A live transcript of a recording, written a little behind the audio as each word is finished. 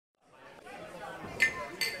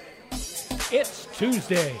It's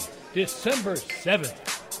Tuesday, December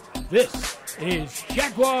 7th. This is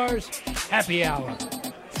Jaguars Happy Hour.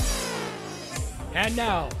 And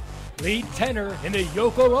now, lead tenor in the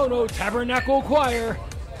Yoko Ono Tabernacle Choir,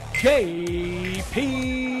 J.P.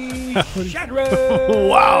 Shadrick.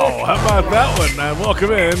 Wow, how about that one, man?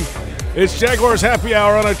 Welcome in. It's Jaguars Happy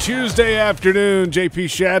Hour on a Tuesday afternoon. J.P.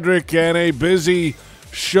 Shadrick and a busy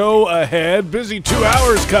show ahead. Busy 2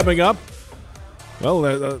 hours coming up.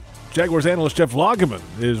 Well, Jaguars analyst Jeff Lageman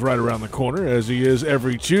is right around the corner, as he is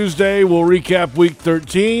every Tuesday. We'll recap Week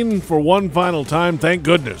 13 for one final time. Thank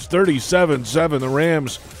goodness, 37-7, the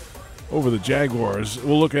Rams over the Jaguars.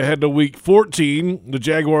 We'll look ahead to Week 14. The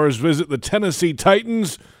Jaguars visit the Tennessee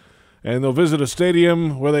Titans, and they'll visit a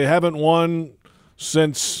stadium where they haven't won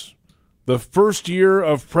since the first year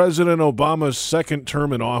of President Obama's second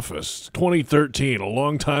term in office, 2013, a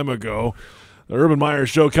long time ago. The Urban Meyer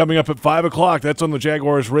Show coming up at 5 o'clock. That's on the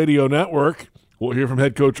Jaguars Radio Network. We'll hear from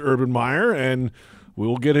head coach Urban Meyer, and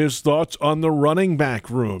we'll get his thoughts on the running back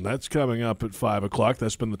room. That's coming up at 5 o'clock.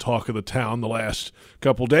 That's been the talk of the town the last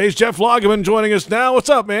couple days. Jeff Lageman joining us now. What's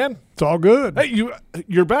up, man? It's all good. Hey,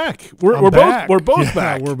 you're back. We're back. both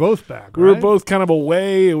back. We're both back. We were right? both kind of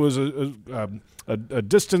away. It was a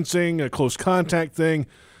distancing, a close contact thing.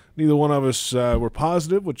 Neither one of us were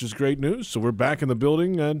positive, which is great news. So we're back in the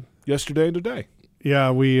building yesterday and today.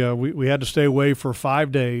 Yeah, we had to stay away for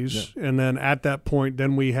 5 days, and then at that point,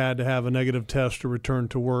 then we had to have a negative test to return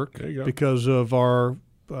to work because of our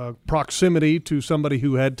proximity to somebody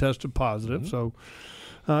who had tested positive. Mm-hmm. So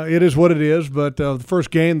it is what it is. But the first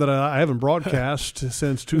game that I haven't broadcast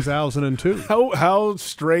since 2002. How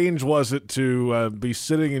strange was it to be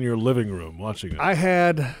sitting in your living room watching it? I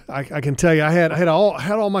can tell you, I had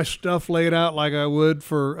all my stuff laid out like I would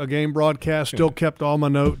for a game broadcast. Still kept all my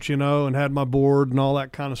notes, and had my board and all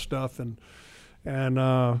that kind of stuff. And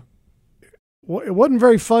it wasn't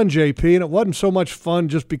very fun, JP, and it wasn't so much fun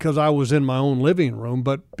just because I was in my own living room,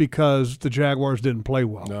 but because the Jaguars didn't play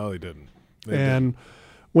well. No, they didn't.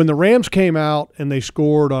 When the Rams came out and they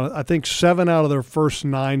scored on, I think, 7 out of their first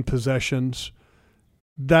 9 possessions,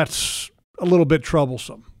 that's a little bit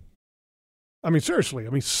troublesome. I mean, seriously.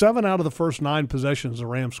 7 out of the first 9 possessions the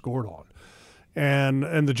Rams scored on.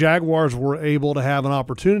 And the Jaguars were able to have an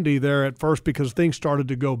opportunity there at first because things started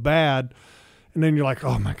to go bad. And then you're like,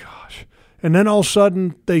 oh, my gosh. And then all of a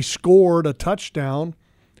sudden they scored a touchdown,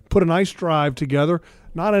 put a nice drive together.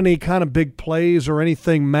 Not any kind of big plays or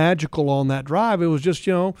anything magical on that drive. It was just,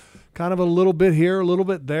 kind of a little bit here, a little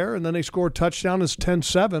bit there, and then they scored a touchdown. It's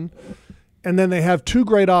 10-7. And then they have 2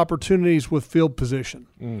 great opportunities with field position.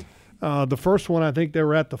 The first one, I think they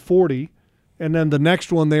were at the 40, and then the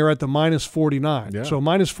next one they were at the minus 49. Yeah. So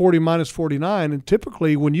minus 40, minus 49, and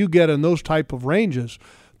typically when you get in those type of ranges,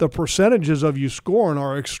 the percentages of you scoring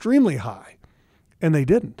are extremely high, and they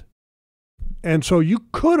didn't. And so you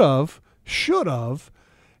should have,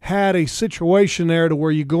 had a situation there to where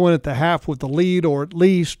you go in at the half with the lead or at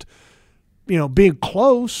least, being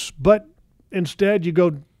close, but instead you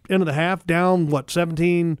go into the half down,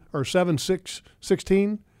 17 or 16,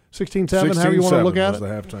 7, however you want to look at it. The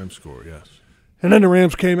halftime score, yes. And then the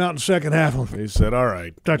Rams came out in the second half. They said, all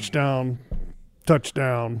right. Touchdown.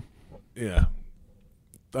 Yeah.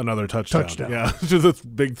 Another touchdown. Yeah, to the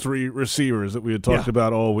big 3 receivers that we had talked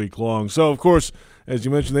about all week long. So, of course, as you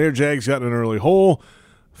mentioned there, Jags got in an early hole,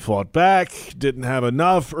 fought back, didn't have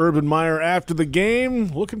enough. Urban Meyer, after the game,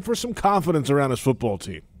 looking for some confidence around his football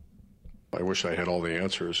team. I wish I had all the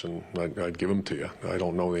answers, and I'd give them to you. I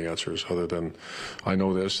don't know the answers other than I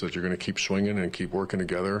know this, that you're going to keep swinging and keep working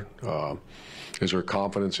together. Is there a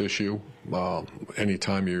confidence issue?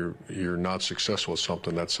 Anytime you're not successful with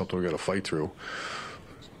something, that's something we've got to fight through.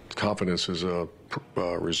 Confidence is a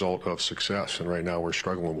result of success, and right now we're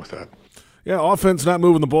struggling with that. Yeah, offense not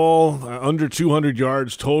moving the ball, under 200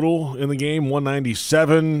 yards total in the game,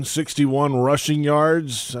 197, 61 rushing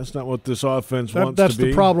yards. That's not what this offense wants to be. That's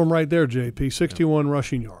the problem right there, JP, 61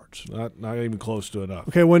 rushing yards. Not even close to enough.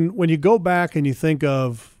 Okay, when you go back and you think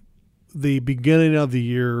of the beginning of the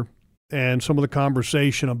year and some of the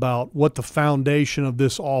conversation about what the foundation of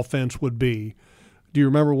this offense would be, do you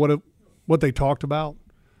remember what they talked about?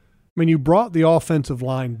 You brought the offensive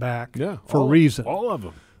line back for a reason. All of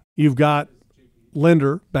them. You've got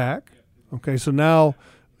Linder back. Okay, so now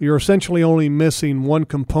you're essentially only missing one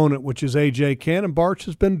component, which is A.J. Cannon. Barch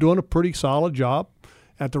has been doing a pretty solid job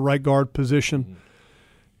at the right guard position. Mm-hmm.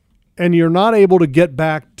 And you're not able to get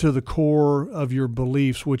back to the core of your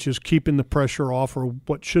beliefs, which is keeping the pressure off, or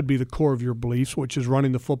what should be the core of your beliefs, which is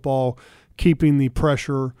running the football, keeping the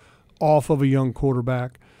pressure off of a young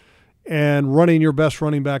quarterback, and running your best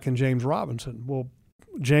running back in James Robinson. Well,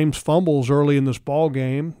 James fumbles early in this ball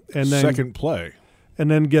game, and then second play, and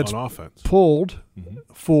then gets on offense pulled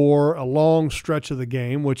for a long stretch of the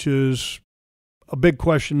game, which is a big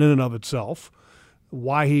question in and of itself.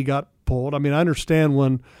 Why he got pulled? I mean, I understand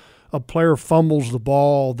when a player fumbles the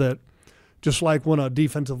ball, that just like when a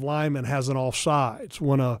defensive lineman has an offsides,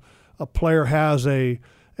 when a player has a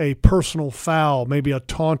personal foul, maybe a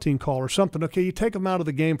taunting call or something, okay, you take them out of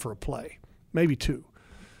the game for a play, maybe two.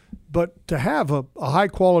 But to have a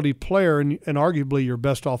high-quality player and arguably your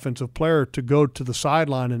best offensive player to go to the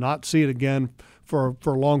sideline and not see it again for a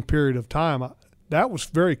long period of time, that was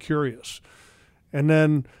very curious. And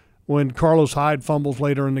then when Carlos Hyde fumbles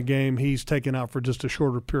later in the game, he's taken out for just a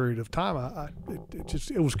shorter period of time. I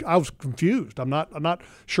was confused. I'm not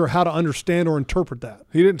sure how to understand or interpret that.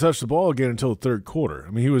 He didn't touch the ball again until the third quarter.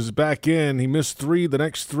 I mean, he was back in. He missed the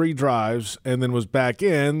next three drives, and then was back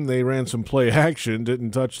in. They ran some play action,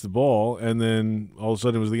 didn't touch the ball, and then all of a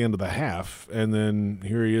sudden it was the end of the half. And then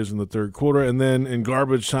here he is in the third quarter, and then in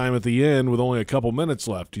garbage time at the end with only a couple minutes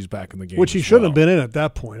left, he's back in the game. Which he shouldn't have been in at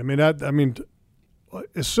that point. I mean,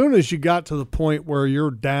 as soon as you got to the point where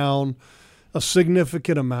you're down a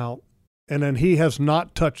significant amount and then he has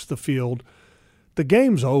not touched the field, the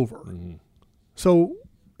game's over. Mm-hmm. So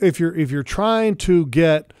if you're trying to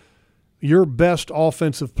get your best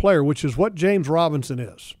offensive player, which is what James Robinson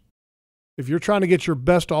is, if you're trying to get your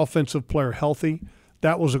best offensive player healthy,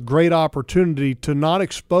 that was a great opportunity to not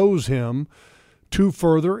expose him to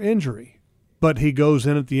further injury. But he goes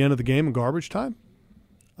in at the end of the game in garbage time.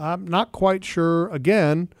 I'm not quite sure.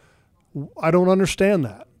 Again, I don't understand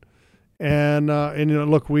that. And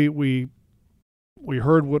look, we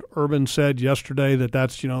heard what Urban said yesterday,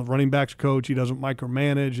 that's running backs coach. He doesn't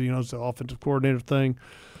micromanage. It's the offensive coordinator thing.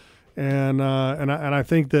 And I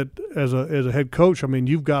think that as a head coach, I mean,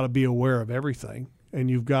 you've got to be aware of everything, and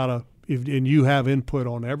you have input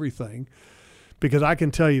on everything, because I can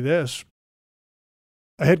tell you this: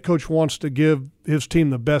 a head coach wants to give his team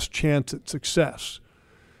the best chance at success.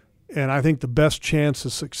 And I think the best chance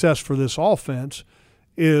of success for this offense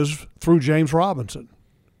is through James Robinson.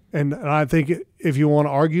 And I think if you want to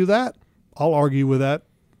argue that, I'll argue with that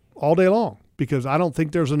all day long, because I don't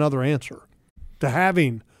think there's another answer to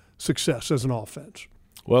having success as an offense.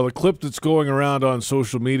 Well, the clip that's going around on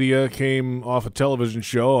social media came off a television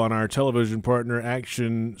show on our television partner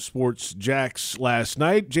Action Sports Jax last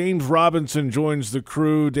night. James Robinson joins the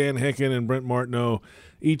crew, Dan Hicken and Brent Martineau,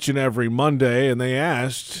 each and every Monday, and they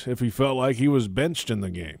asked if he felt like he was benched in the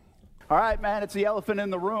game. All right, man, it's the elephant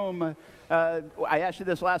in the room. I asked you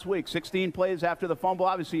this last week, 16 plays after the fumble.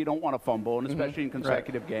 Obviously, you don't want to fumble, and especially in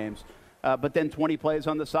consecutive games. But then 20 plays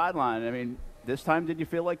on the sideline. I mean, this time, did you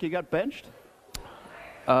feel like you got benched?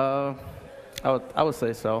 I would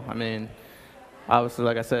say so. I mean, obviously,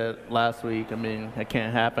 like I said last week, I mean, it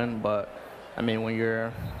can't happen. But, I mean, when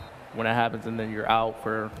it happens and then you're out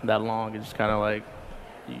for that long, it's just kind of like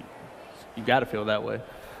you got to feel that way.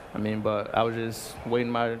 I mean, but I was just waiting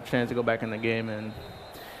my chance to go back in the game and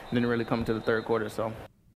didn't really come to the third quarter. So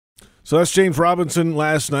that's James Robinson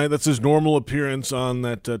last night. That's his normal appearance on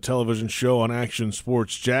that television show on Action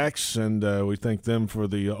Sports Jax, and we thank them for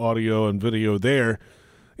the audio and video there.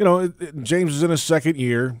 James is in his second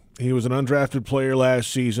year. He was an undrafted player last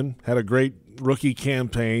season, had a great rookie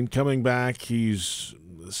campaign. Coming back,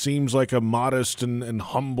 seems like a modest and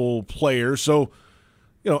humble player. So,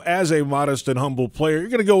 as a modest and humble player, you're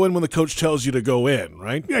going to go in when the coach tells you to go in,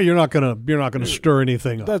 right? Yeah, you're not gonna stir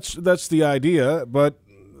anything up. That's the idea, but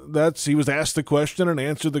he was asked the question and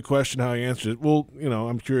answered the question how he answered it. Well,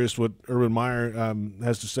 I'm curious what Urban Meyer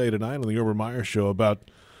has to say tonight on the Urban Meyer Show about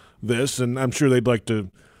this, and I'm sure they'd like to,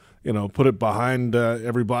 put it behind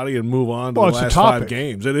everybody and move on to the last 5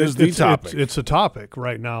 games. It's the topic. It's a topic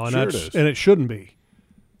right now, and sure it is. And it shouldn't be,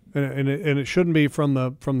 and it shouldn't be from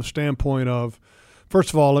the standpoint of.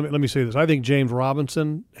 First of all, let me say this. I think James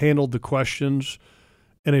Robinson handled the questions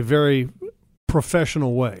in a very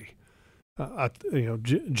professional way.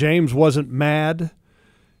 James wasn't mad.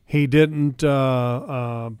 He didn't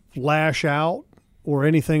lash out or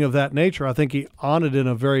anything of that nature. I think he honored it in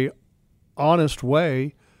a very honest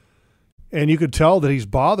way, and you could tell that he's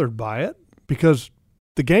bothered by it because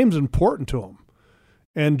the game's important to him.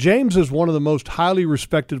 And James is one of the most highly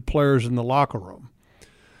respected players in the locker room.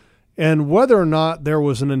 And whether or not there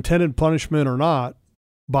was an intended punishment or not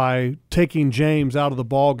by taking James out of the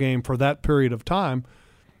ball game for that period of time,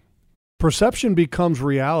 perception becomes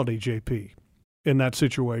reality, JP, in that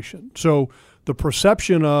situation. So the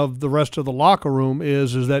perception of the rest of the locker room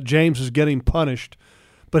is that James is getting punished,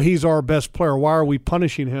 but he's our best player. Why are we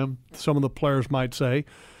punishing him? Some of the players might say.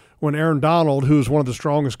 when Aaron Donald, who's one of the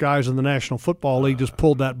strongest guys in the National Football League, just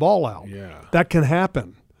pulled that ball out. Yeah. That can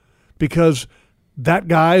happen because that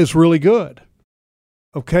guy is really good.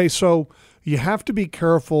 Okay, so you have to be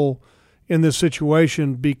careful in this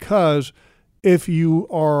situation because if you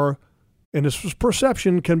are, and this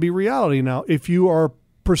perception can be reality now, if you are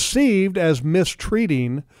perceived as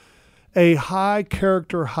mistreating a high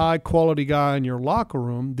character, high quality guy in your locker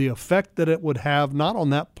room, the effect that it would have not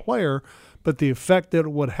on that player, but the effect that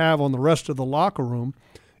it would have on the rest of the locker room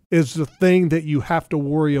is the thing that you have to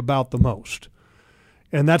worry about the most.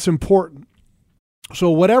 And that's important. So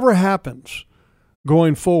whatever happens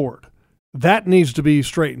going forward, that needs to be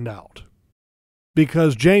straightened out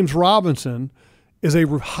because James Robinson is a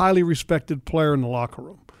highly respected player in the locker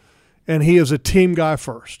room, and he is a team guy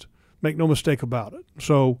first. Make no mistake about it.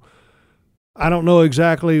 So I don't know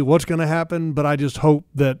exactly what's going to happen, but I just hope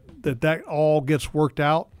that all gets worked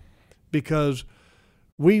out because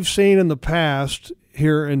we've seen in the past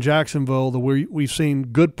here in Jacksonville that we've seen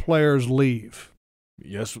good players leave.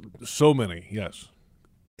 Yes, so many, yes.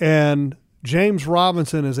 And James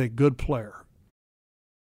Robinson is a good player.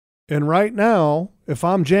 And right now, if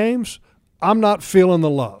I'm James, I'm not feeling the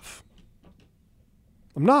love.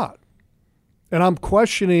 I'm not. And I'm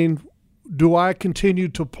questioning, do I continue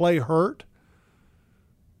to play hurt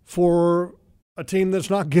for a team that's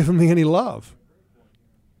not giving me any love?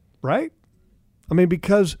 Right? I mean,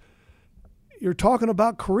 because you're talking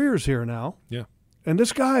about careers here now. Yeah. And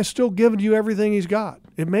this guy is still giving you everything he's got.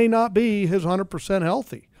 It may not be his 100%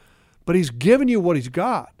 healthy, but he's giving you what he's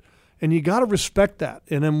got. And you got to respect that.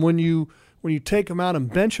 And then when you take him out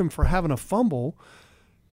and bench him for having a fumble,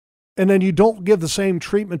 and then you don't give the same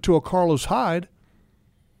treatment to a Carlos Hyde,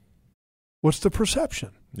 what's the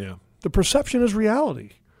perception? Yeah. The perception is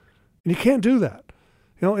reality. And you can't do that.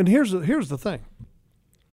 You know, and here's the thing.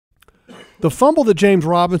 The fumble that James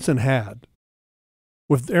Robinson had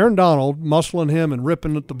with Aaron Donald muscling him and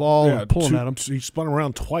ripping at the ball and pulling at him. He spun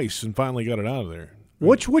around twice and finally got it out of there.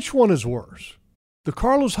 Which one is worse? The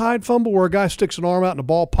Carlos Hyde fumble where a guy sticks an arm out and the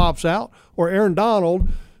ball pops out, or Aaron Donald,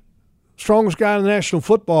 strongest guy in the National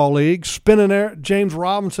Football League, spinning James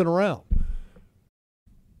Robinson around?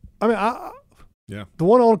 I mean, the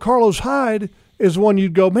one on Carlos Hyde is one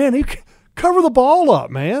you'd go, man, he cover the ball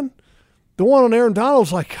up, man. The one on Aaron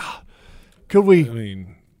Donald's like, could we? I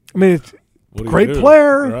mean, it's great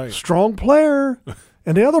player, right. Strong player,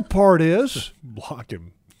 and the other part is block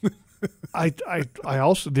him. I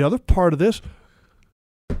also the other part of this.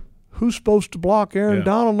 Who's supposed to block Aaron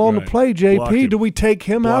Donald on the play, JP? Do we take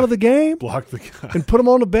him out of the game? Block the guy. And put him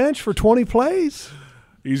on the bench for 20 plays?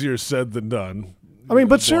 Easier said than done. I mean,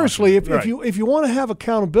 but seriously, if you want to have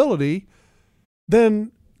accountability,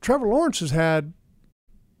 then Trevor Lawrence has had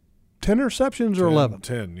 10 interceptions or 11?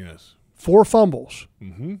 10, yes. 4 fumbles.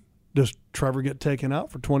 Mm-hmm. Does Trevor get taken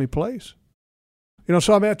out for 20 plays? You know,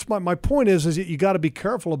 so I mean, that's my point is that you got to be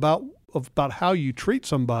careful about how you treat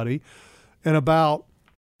somebody and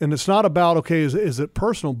it's not about, okay, is it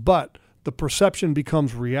personal, but the perception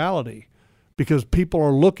becomes reality because people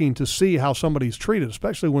are looking to see how somebody's treated,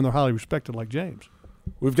 especially when they're highly respected like James.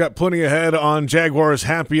 We've got plenty ahead on Jaguars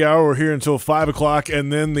Happy Hour. We're here until 5 o'clock,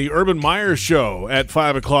 and then the Urban Meyer Show at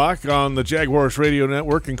 5 o'clock on the Jaguars Radio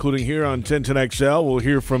Network, including here on 1010XL. We'll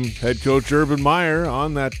hear from head coach Urban Meyer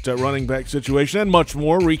on that running back situation and much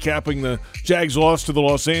more, recapping the Jags loss to the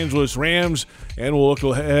Los Angeles Rams, and we'll look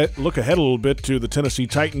ahead a little bit to the Tennessee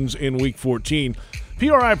Titans in Week 14.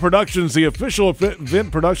 PRI Productions, the official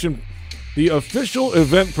event production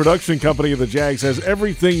company of the Jags, has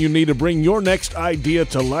everything you need to bring your next idea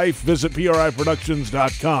to life. Visit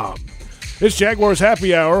PRIProductions.com. It's Jaguars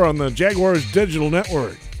Happy Hour on the Jaguars Digital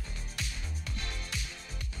Network.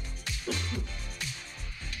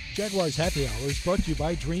 Jaguars Happy Hour is brought to you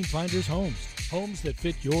by Dream Finders Homes, homes that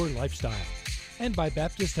fit your lifestyle. And by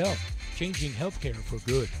Baptist Health, changing healthcare for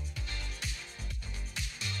good.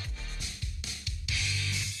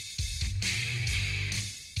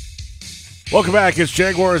 Welcome back. It's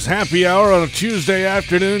Jaguars Happy Hour on a Tuesday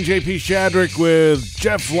afternoon. JP Shadrick with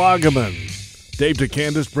Jeff Lageman, Dave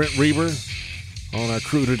DeCandis, Brent Reber on our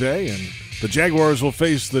crew today. And the Jaguars will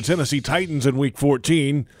face the Tennessee Titans in Week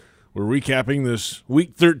 14. We're recapping this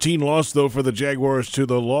Week 13 loss, though, for the Jaguars to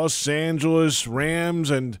the Los Angeles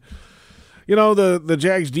Rams. And, you know, the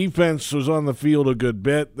Jags defense was on the field a good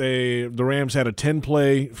bit. The Rams had a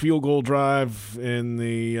 10-play field goal drive in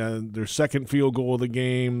their second field goal of the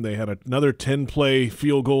game. They had another 10-play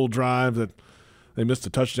field goal drive that they missed a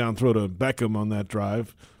touchdown throw to Beckham on that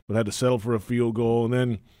drive, but had to settle for a field goal. And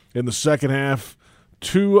then in the second half,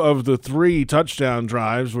 2 of the 3 touchdown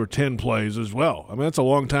drives were 10 plays as well. I mean, that's a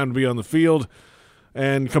long time to be on the field.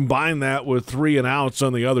 and combine that with 3 and outs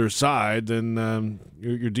on the other side, then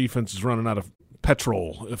your defense is running out of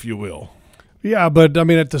petrol, if you will. Yeah, but, I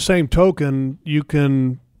mean, at the same token, you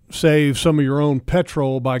can save some of your own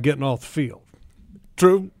petrol by getting off the field.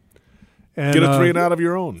 True. And, get a 3 and out of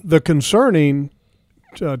your own. The concerning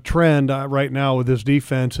trend right now with this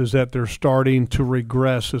defense is that they're starting to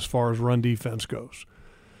regress as far as run defense goes.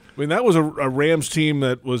 I mean, that was a Rams team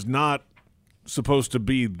that was not supposed to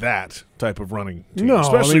be that type of running team,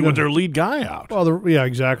 especially with their lead guy out. Well, yeah,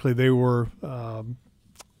 exactly. They were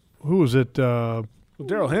who was it?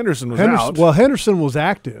 Darrell Henderson was out. Well, Henderson was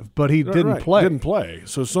active, but he didn't play. Didn't play.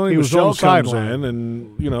 So Sonny Michel comes in,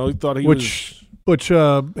 and he thought he was. Which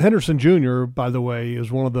Henderson Jr., by the way,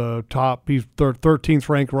 is one of the top. He's 13th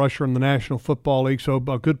ranked rusher in the National Football League, so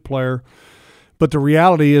a good player. But the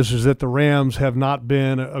reality is that the Rams have not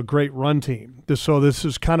been a great run team. So this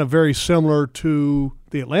is kind of very similar to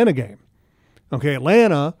the Atlanta game. Okay,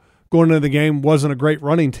 Atlanta going into the game wasn't a great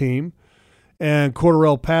running team, and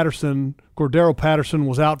Cordero Patterson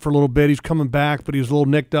was out for a little bit. He's coming back, but he was a little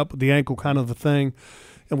nicked up with the ankle, kind of the thing.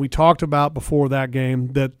 And we talked about before that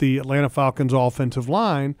game that the Atlanta Falcons offensive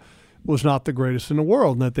line was not the greatest in the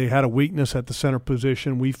world, and that they had a weakness at the center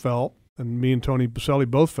position. We felt, and me and Tony Baselli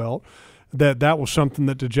both felt, that was something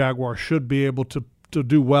that the Jaguars should be able to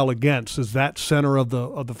do well against, is that center of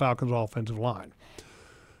the Falcons offensive line.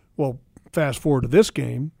 Well, fast forward to this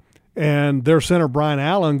game, and their center Brian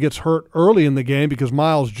Allen gets hurt early in the game because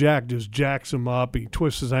Miles Jack just jacks him up. He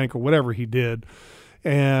twists his ankle, whatever he did.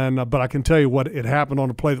 But I can tell you what, it happened on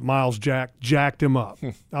the play that Miles Jack jacked him up.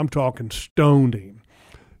 I'm talking stoned him.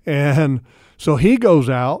 And so he goes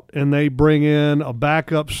out, and they bring in a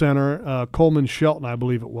backup center, Coleman Shelton, I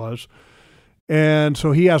believe it was. And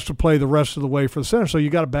so he has to play the rest of the way for the center. So you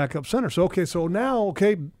got a backup center. So advantage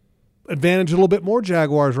a little bit more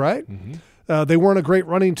Jaguars, right? Mm-hmm. They weren't a great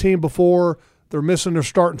running team before. They're missing their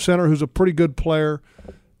starting center, who's a pretty good player.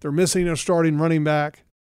 They're missing their starting running back.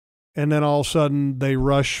 And then all of a sudden they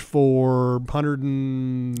rush for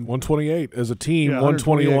 128 as a team,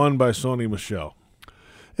 121 by Sonny Michel.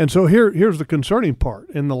 And so here's the concerning part.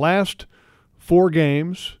 In the last 4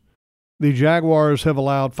 games, the Jaguars have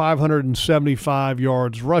allowed 575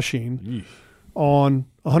 yards rushing on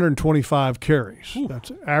 125 carries. Ooh.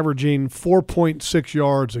 That's averaging 4.6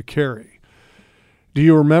 yards a carry. Do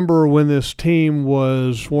you remember when this team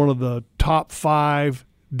was one of the top 5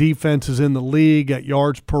 defenses in the league at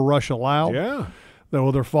yards per rush allowed? Yeah.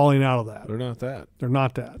 Well, they're falling out of that. They're not that. They're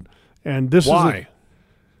not that. And this Why?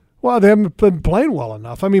 Well, they haven't been playing well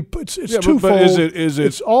enough. I mean, it's twofold. But is it?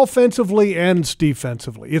 It's offensively and it's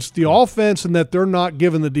defensively. It's the offense in that they're not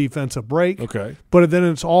giving the defense a break. Okay. But then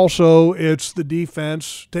it's the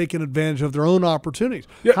defense taking advantage of their own opportunities.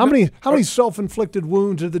 Yeah, how many self-inflicted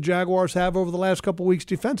wounds did the Jaguars have over the last couple of weeks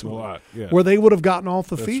defensively? A lot, yeah. Where they would have gotten off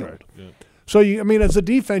the field. That's right. Yeah. So, as a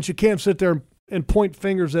defense, you can't sit there and point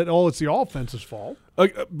fingers at, it's the offense's fault.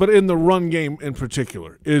 But in the run game in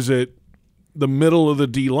particular, is it the middle of the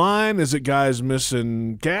D-line? Is it guys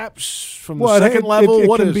missing gaps from the second level?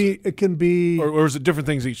 It can be. Or is it different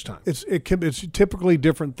things each time? It's typically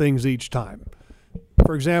different things each time.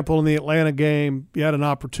 For example, in the Atlanta game, you had an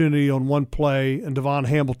opportunity on one play, and Devon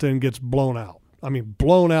Hamilton gets blown out. I mean,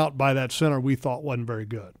 blown out by that center we thought wasn't very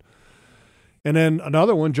good. And then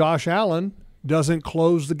another one, Josh Allen doesn't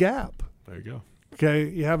close the gap. There you go. Okay,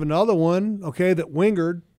 you have another one, that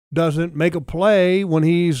Wingard doesn't make a play when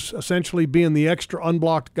he's essentially being the extra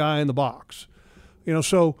unblocked guy in the box.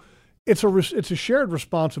 So it's a shared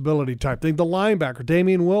responsibility type thing. The linebacker,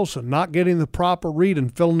 Damian Wilson, not getting the proper read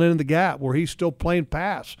and filling in the gap where he's still playing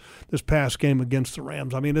pass this past game against the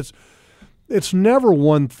Rams. I mean, it's never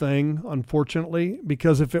one thing, unfortunately,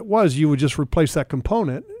 because if it was, you would just replace that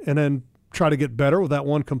component and then try to get better with that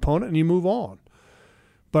one component and you move on.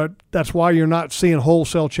 But that's why you're not seeing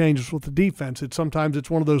wholesale changes with the defense. Sometimes it's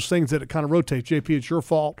one of those things that it kind of rotates. JP, it's your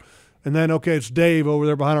fault. And then, it's Dave over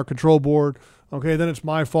there behind our control board. Okay, then it's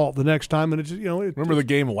my fault the next time. And it's, remember the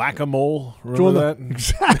game Whack-A-Mole? Remember that?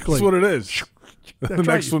 Exactly. That's what it is. The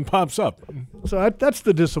next one pops up. So that's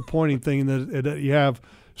the disappointing thing, that you have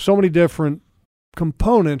so many different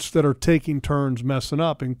components that are taking turns messing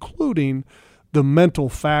up, including the mental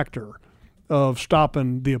factor of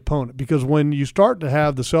stopping the opponent. Because when you start to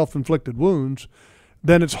have the self-inflicted wounds,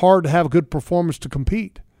 then it's hard to have a good performance to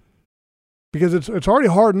compete. Because it's already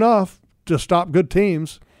hard enough to stop good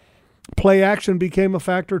teams. Play action became a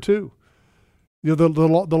factor too. The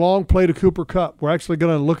long play to Cooper Kupp. We're actually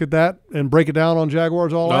going to look at that and break it down on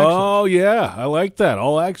Jaguars All Access. Oh, yeah. I like that.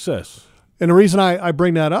 All Access. And the reason I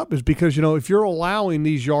bring that up is because, if you're allowing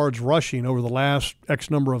these yards rushing over the last X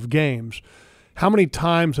number of games, how many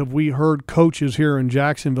times have we heard coaches here in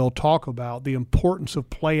Jacksonville talk about the importance of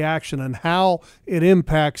play action and how it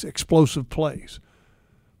impacts explosive plays?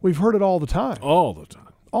 We've heard it all the time. All the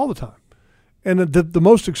time. All the time. And the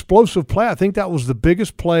most explosive play, I think that was the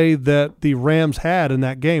biggest play that the Rams had in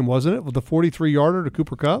that game, wasn't it? With the 43-yarder to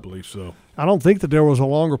Cooper Kupp? I believe so. I don't think that there was a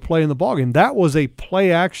longer play in the ballgame. That was a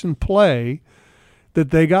play-action play that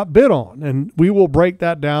they got bid on. And we will break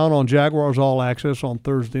that down on Jaguars All Access on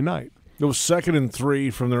Thursday night. It was 2nd and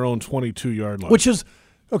 3 from their own 22-yard line. Which is,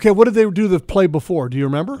 okay, what did they do the play before? Do you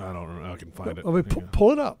remember? I don't remember. I can find it. I mean,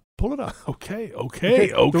 pull it up. Pull it up. Okay.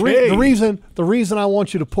 The reason I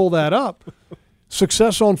want you to pull that up,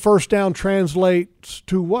 success on first down translates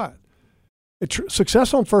to what?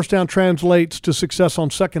 Success on first down translates to success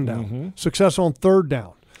on second down, success on third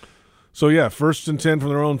down. So, 1st and 10 from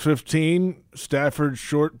their own 15. Stafford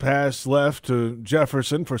short pass left to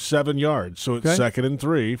Jefferson for 7 yards. So it's 2nd and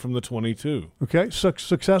 3 from the 22. Okay,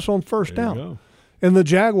 success on first There down. you go. And the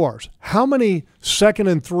Jaguars, how many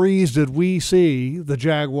 2nd and 3s did we see the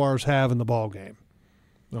Jaguars have in the ball game?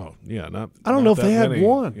 Oh, yeah, not. I don't know if they had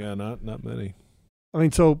one. Yeah, not many. I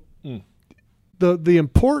mean, so the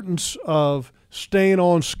importance of staying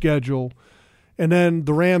on schedule, and then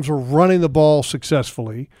the Rams were running the ball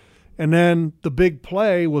successfully, and then the big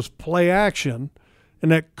play was play action, and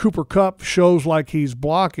that Cooper Kupp shows like he's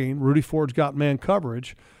blocking. Rudy Ford's got man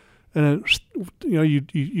coverage. And then,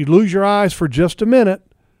 you lose your eyes for just a minute,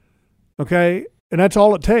 okay, and that's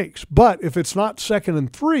all it takes. But if it's not 2nd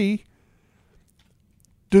and 3,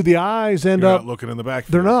 do the eyes end You're up not looking in the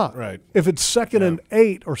backfield? They're not. Right. If it's 2nd and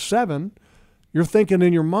 8 or 7, you're thinking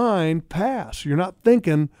in your mind pass. You're not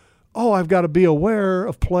thinking, oh, I've got to be aware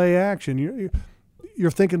of play action.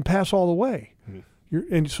 You're thinking pass all the way.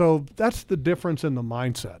 And so that's the difference in the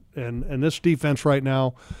mindset. And this defense right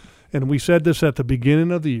now, and we said this at the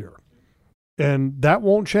beginning of the year, and that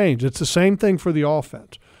won't change. It's the same thing for the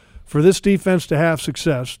offense. For this defense to have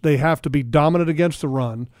success, they have to be dominant against the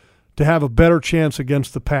run to have a better chance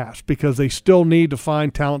against the pass, because they still need to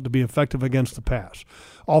find talent to be effective against the pass.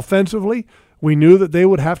 Offensively, we knew that they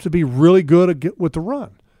would have to be really good with the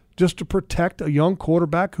run just to protect a young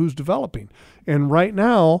quarterback who's developing. And right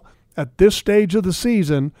now, at this stage of the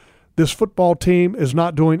season, this football team is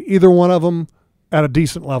not doing either one of them at a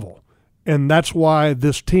decent level. And that's why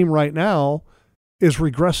this team right now is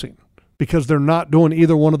regressing, because they're not doing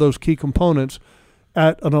either one of those key components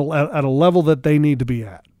at a level that they need to be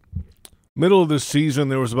at. Middle of the season,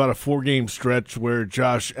 there was about a 4-game stretch where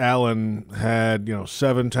Josh Allen had,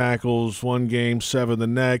 7 tackles one game, 7 the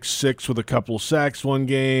next, 6 with a couple of sacks one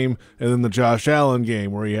game, and then the Josh Allen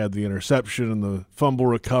game where he had the interception and the fumble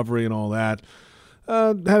recovery and all that.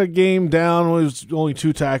 Had a game down, was only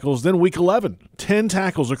 2 tackles. Then week 11, 10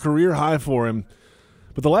 tackles, a career high for him.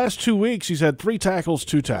 But the last 2 weeks, he's had 3 tackles,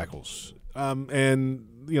 2 tackles. And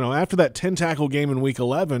after that 10-tackle game in week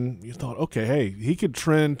 11, you thought, okay, hey, he could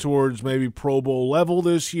trend towards maybe Pro Bowl level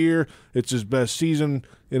this year. It's his best season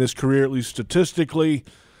in his career, at least statistically.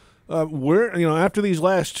 After these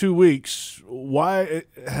last 2 weeks, why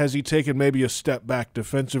has he taken maybe a step back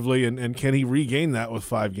defensively, and can he regain that with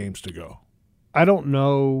 5 games to go? I don't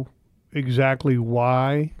know exactly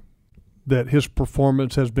why that his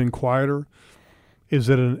performance has been quieter. Is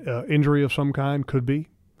it an injury of some kind? Could be.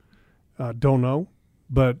 Don't know.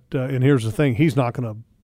 But and here's the thing: he's not going to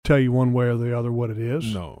tell you one way or the other what it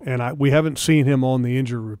is. No. And we haven't seen him on the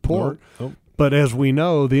injury report. Nope. But as we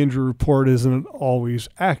know, the injury report isn't always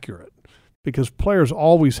accurate, because players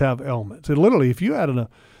always have ailments. And literally, if you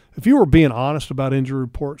were being honest about injury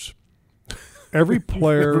reports, every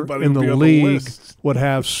player in the league would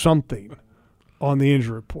have something on the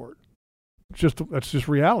injury report. That's just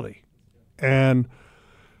reality. And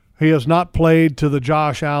he has not played to the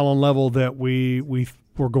Josh Allen level that we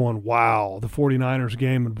were going, wow, the 49ers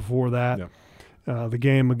game and before that. Yeah. The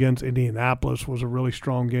game against Indianapolis was a really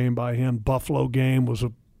strong game by him. Buffalo game was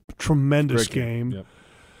a tremendous game. Yep.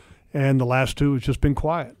 And the last 2 has just been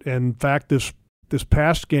quiet. And in fact, this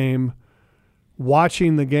past game,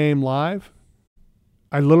 watching the game live,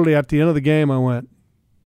 I literally, at the end of the game, I went,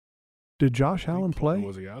 did Josh Allen play?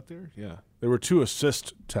 Was he out there? Yeah. There were 2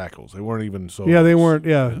 assist tackles. They weren't even so. Yeah, they weren't.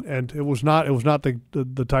 Yeah, and it was not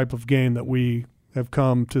the type of game that we have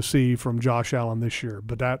come to see from Josh Allen this year.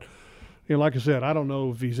 But that, like I said, I don't know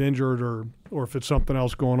if he's injured or if it's something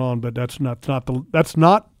else going on. But that's not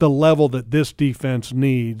the level that this defense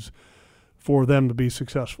needs for them to be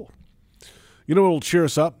successful. You know what will cheer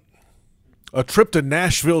us up? A trip to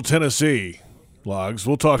Nashville, Tennessee. Logs.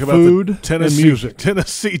 We'll talk about food the Tennessee and music.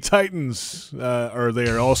 Tennessee Titans are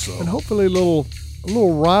there also, and hopefully a little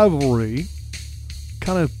rivalry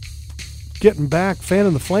kind of getting back,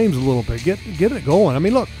 fanning the flames a little bit, get it going. I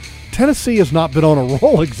mean, look, Tennessee has not been on a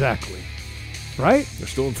roll exactly, right? They're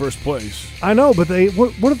still in first place. I know, but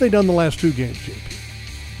what have they done the last 2 games,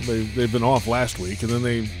 JP? They've been off last week, and then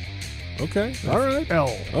they – okay, all right.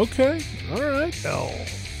 L. Okay, all right. L.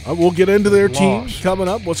 We'll get into their Lost. teams coming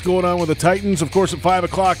up. What's going on with the Titans? Of course, at 5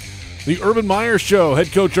 o'clock, the Urban Meyer Show.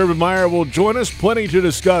 Head coach Urban Meyer will join us. Plenty to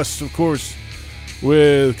discuss, of course,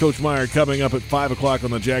 with Coach Meyer coming up at 5 o'clock on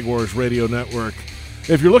the Jaguars Radio Network.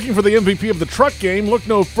 If you're looking for the MVP of the truck game, look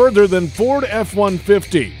no further than Ford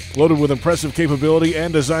F-150. Loaded with impressive capability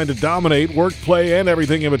and designed to dominate work, play, and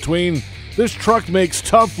everything in between, this truck makes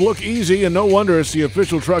tough look easy, and no wonder it's the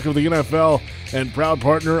official truck of the NFL and proud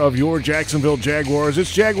partner of your Jacksonville Jaguars.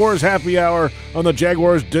 It's Jaguars Happy Hour on the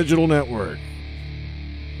Jaguars Digital Network.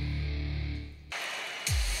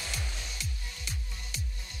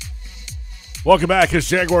 Welcome back. It's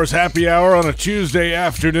Jaguars Happy Hour on a Tuesday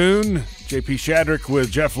afternoon. JP Shadrick with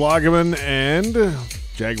Jeff Lageman, and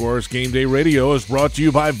Jaguars Game Day Radio is brought to you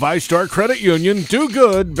by VyStar Credit Union. Do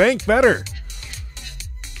good, bank better.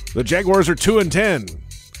 The Jaguars are 2-10.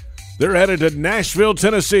 They're headed to Nashville,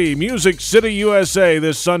 Tennessee, Music City, USA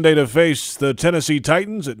this Sunday to face the Tennessee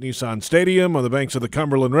Titans at Nissan Stadium on the banks of the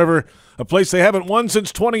Cumberland River, a place they haven't won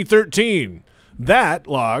since 2013. That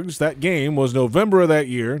game was November of that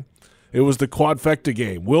year. It was the quadfecta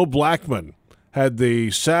game. Will Blackmon had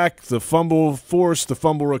the sack, the fumble force, the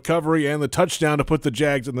fumble recovery, and the touchdown to put the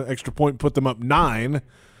Jags in the extra point, put them up 9.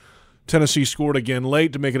 Tennessee scored again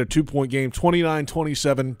late to make it a 2-point game,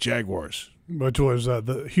 29-27 Jaguars. Which was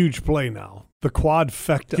the huge play now. The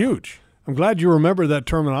quadfecta. Huge. I'm glad you remember that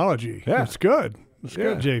terminology. Yeah. It's good. It's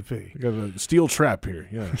good, JP. We got a steel trap here.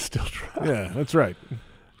 Yeah. Steel trap. Yeah, that's right.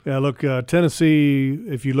 Yeah, look, Tennessee,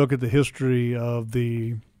 if you look at the history of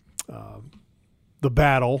the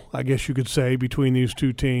battle, I guess you could say, between these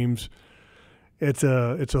two teams, it's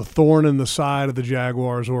a thorn in the side of the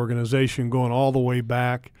Jaguars organization going all the way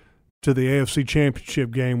back to the AFC Championship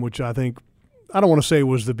game, which I don't want to say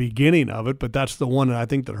was the beginning of it, but that's the one that I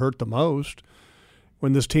think that hurt the most,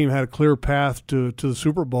 when this team had a clear path to the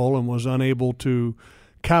Super Bowl and was unable to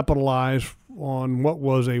capitalize on what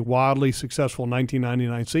was a wildly successful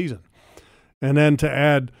 1999 season. And then to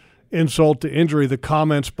add insult to injury, the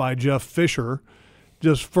comments by Jeff Fisher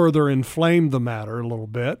just further inflamed the matter a little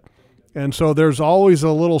bit. And so there's always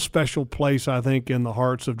a little special place, I think, in the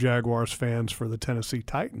hearts of Jaguars fans for the Tennessee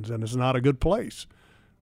Titans, and it's not a good place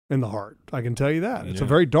in the heart. I can tell you that. It's a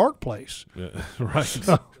very dark place. Yeah. Right.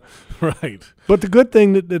 Right. But the good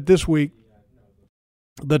thing that this week,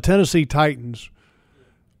 the Tennessee Titans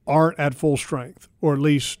aren't at full strength, or at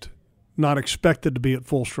least not expected to be at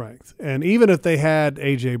full strength. And even if they had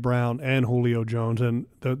A.J. Brown and Julio Jones, and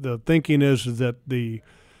the thinking is that the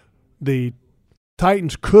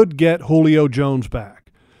Titans could get Julio Jones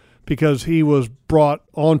back because he was brought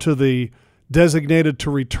onto the designated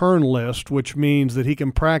to return list, which means that he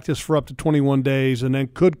can practice for up to 21 days and then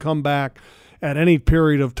could come back at any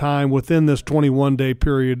period of time within this 21-day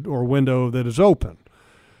period or window that is open.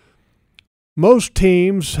 Most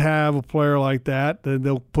teams have a player like that.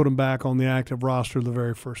 They'll put him back on the active roster the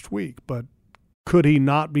very first week. But could he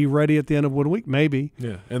not be ready at the end of 1 week? Maybe.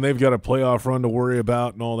 Yeah, and they've got a playoff run to worry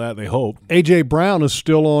about and all that, they hope. A.J. Brown is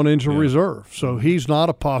still on injury reserve, so he's not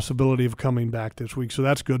a possibility of coming back this week, so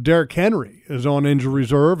that's good. Derrick Henry is on injury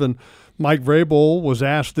reserve, and Mike Vrabel was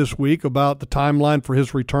asked this week about the timeline for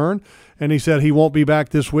his return, and he said he won't be back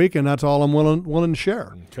this week, and that's all I'm willing to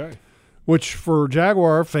share. Okay. Which for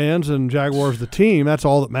Jaguar fans and Jaguars the team, that's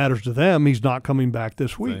all that matters to them. He's not coming back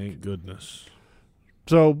this week. Thank goodness.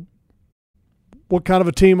 So what kind of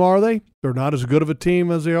a team are they? They're not as good of a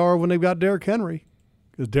team as they are when they've got Derrick Henry,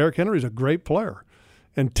 because Derrick Henry is a great player.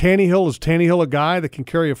 And Tannehill, is Tannehill a guy that can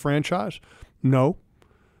carry a franchise? No.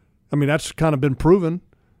 I mean, that's kind of been proven.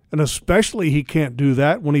 And especially he can't do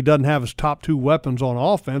that when he doesn't have his top two weapons on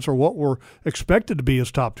offense, or what were expected to be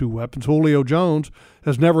his top two weapons. Julio Jones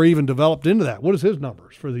has never even developed into that. What is his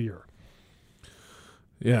numbers for the year?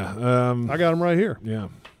 Yeah. I got him right here. Yeah.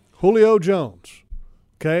 Julio Jones.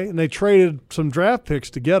 Okay, and they traded some draft picks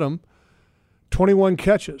to get him. 21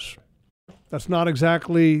 catches. That's not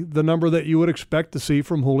exactly the number that you would expect to see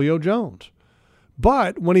from Julio Jones.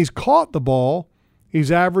 But when he's caught the ball,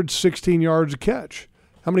 he's averaged 16 yards a catch.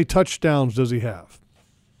 How many touchdowns does he have?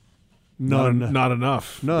 None. Not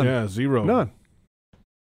enough. None. Yeah, 0. None.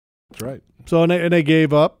 That's right. So and they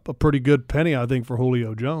gave up a pretty good penny, I think, for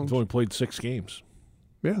Julio Jones. He's only played 6 games.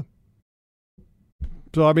 Yeah.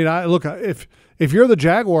 So, I mean, look, if you're the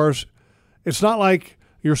Jaguars, it's not like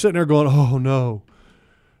you're sitting there going, oh, no,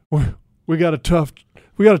 we got a tough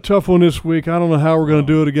We got a tough one this week. I don't know how we're going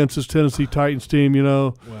to do it against this Tennessee Titans team.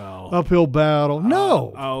 Well, uphill battle.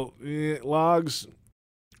 No, Logs.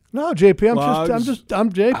 no, JP. Logs.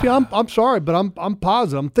 I'm sorry, but I'm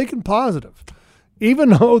positive. I'm thinking positive. Even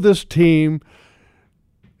though this team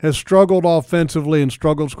has struggled offensively and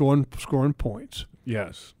struggled scoring points.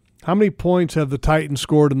 Yes. How many points have the Titans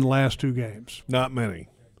scored in the last 2 games? Not many.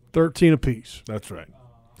 13 apiece. That's right.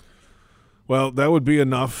 Well, that would be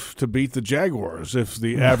enough to beat the Jaguars if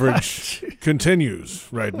the average continues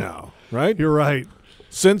right now, right? You're right.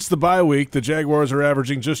 Since the bye week, the Jaguars are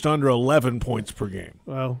averaging just under 11 points per game.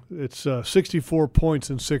 Well, it's 64 points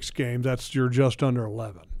in 6 games. That's you're just under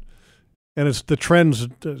 11. And it's the trends.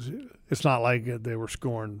 It's not like they were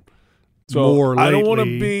scoring more lately. I don't want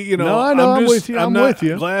to be, No, I know. I'm with you. I'm with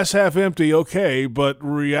you. Glass half empty, okay, but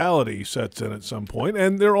reality sets in at some point,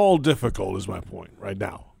 and they're all difficult is my point right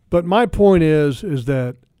now. But my point is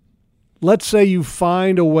that let's say you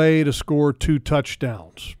find a way to score 2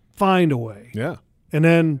 touchdowns. Find a way. Yeah. And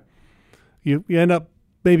then you end up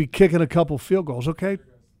maybe kicking a couple field goals. Okay,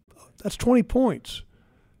 that's 20 points.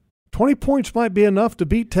 20 points might be enough to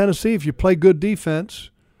beat Tennessee if you play good defense,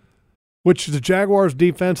 which the Jaguars'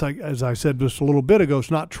 defense, as I said just a little bit ago,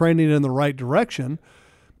 is not trending in the right direction.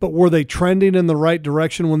 But were they trending in the right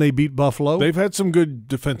direction when they beat Buffalo? They've had some good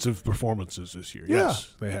defensive performances this year. Yeah.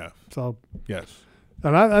 Yes, they have. So yes.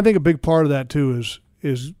 And I think a big part of that, too,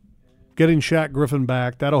 is getting Shaq Griffin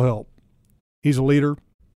back. That'll help. He's a leader.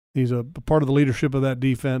 He's a part of the leadership of that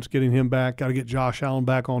defense, getting him back. Got to get Josh Allen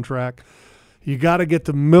back on track. You got to get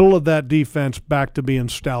the middle of that defense back to being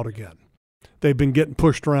stout again. They've been getting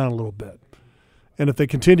pushed around a little bit. And if they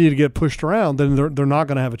continue to get pushed around, then they're not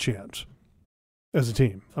going to have a chance as a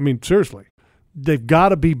team. I mean, seriously. They've got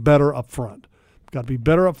to be better up front. Got to be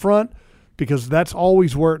better up front because that's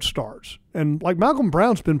always where it starts. And like Malcolm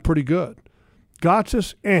Brown's been pretty good.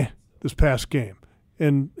 Gotsis, this past game.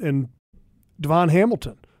 And Devon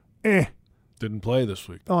Hamilton, Didn't play this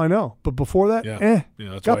week. Oh, I know. But before that, Yeah,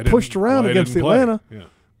 that's got pushed around against Atlanta. Yeah.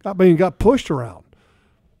 Got pushed around.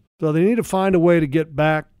 So they need to find a way to get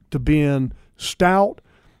back to being stout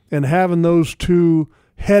and having those 2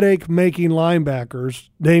 headache-making linebackers,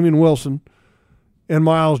 Damian Wilson and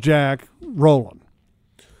Miles Jack, rolling.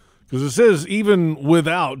 Because this is, even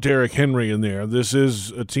without Derrick Henry in there, this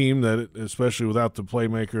is a team that, especially without the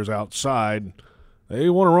playmakers outside,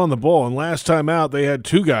 they want to run the ball. And last time out, they had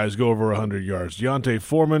 2 guys go over 100 yards. Deontay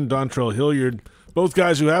Foreman, Dontrell Hilliard, both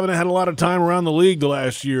guys who haven't had a lot of time around the league the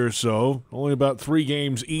last year or so. Only about 3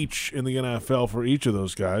 games each in the NFL for each of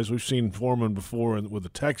those guys. We've seen Foreman before with the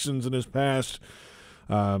Texans in his past.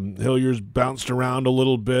 Hilliard's bounced around a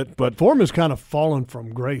little bit, but Foreman's kind of fallen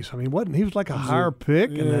from grace. I mean, he was like a higher pick,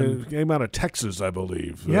 and then came out of Texas, I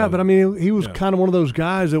believe. Yeah, but I mean, he was kind of one of those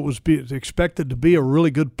guys that was expected to be a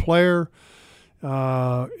really good player. And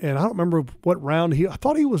I don't remember what round I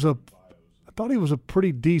thought he was a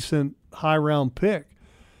pretty decent high round pick,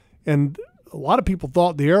 and a lot of people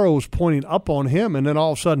thought the arrow was pointing up on him, and then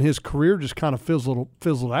all of a sudden his career just kind of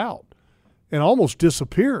fizzled out and almost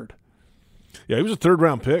disappeared. Yeah, he was a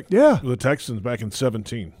 3rd-round pick. Yeah, with the Texans back in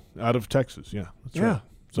 2017, out of Texas. Yeah, that's yeah. right.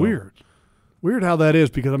 So, Weird how that is,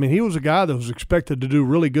 because I mean he was a guy that was expected to do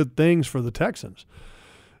really good things for the Texans.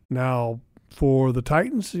 Now for the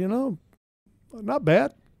Titans, not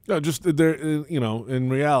bad. No, just there. In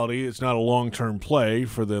reality, it's not a long-term play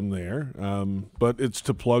for them there, but it's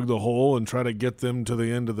to plug the hole and try to get them to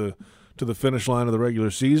the end of to the finish line of the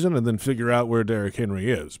regular season, and then figure out where Derrick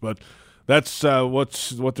Henry is. But that's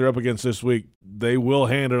what they're up against this week. They will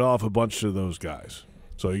hand it off a bunch of those guys,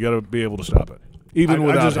 so you got to be able to stop it. Even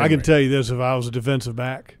without Henry. I can tell you this: if I was a defensive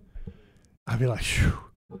back, I'd be like, "Phew."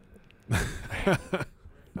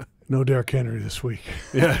 No Derrick Henry this week.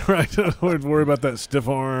 Yeah, right. Don't worry about that stiff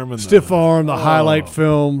arm and the highlight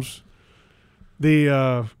films.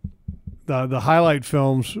 The highlight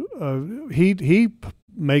films. He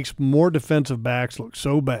makes more defensive backs look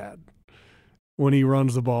so bad when he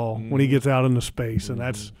runs the ball, when he gets out into space, and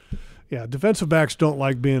that's defensive backs don't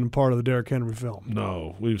like being part of the Derrick Henry film.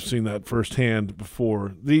 No, we've seen that firsthand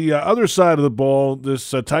before. The other side of the ball,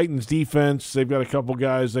 this Titans defense, they've got a couple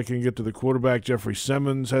guys that can get to the quarterback. Jeffrey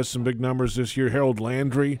Simmons has some big numbers this year. Harold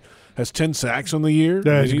Landry has 10 sacks on the year.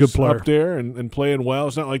 Yeah, he's a good player. Up there and playing well.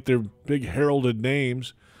 It's not like they're big heralded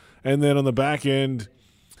names. And then on the back end,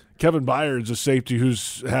 Kevin Byard's a safety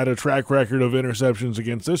who's had a track record of interceptions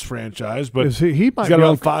against this franchise, but he's got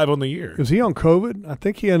about 5 on the year. Is he on COVID? I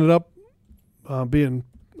think he ended up being,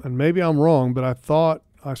 and maybe I'm wrong, but I thought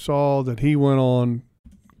I saw that he went on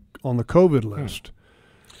the COVID list.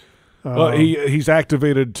 Well, he's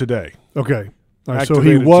activated today. Okay. All right, so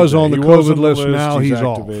he was today. on the He was COVID on the list. Now he's he's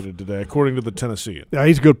off. activated today, according to the Tennessean. Yeah,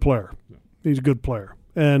 he's a good player. He's a good player.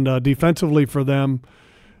 And defensively for them,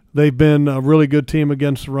 they've been a really good team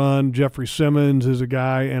against the run. Jeffrey Simmons is a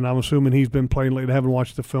guy, and I'm assuming he's been playing late. I haven't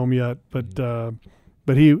watched the film yet,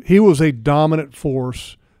 but he was a dominant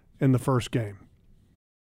force in the first game.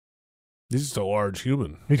 He's just a large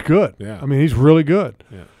human. He's good. Yeah. I mean, he's really good.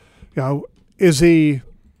 Yeah. You know, is he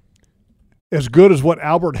as good as what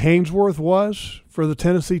Albert Hainsworth was for the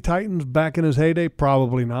Tennessee Titans back in his heyday?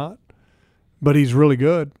 Probably not. But he's really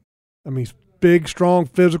good. I mean, he's big, strong,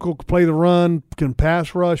 physical, can play the run, can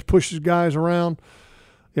pass rush, pushes guys around.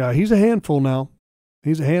 Yeah, he's a handful now.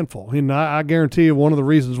 He's a handful. And I guarantee you one of the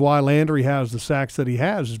reasons why Landry has the sacks that he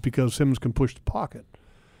has is because Simmons can push the pocket.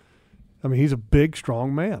 I mean, he's a big,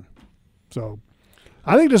 strong man. So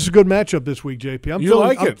I think this is a good matchup this week, JP.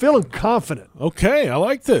 I'm feeling confident. Okay, I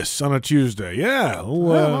like this on a Tuesday. Yeah.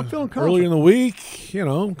 I'm feeling confident. Early in the week,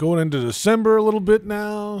 going into December a little bit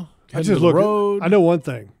now. I just look. I know one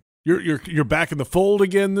thing. You're back in the fold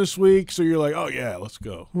again this week, so you're like, oh yeah, let's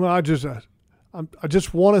go. Well, I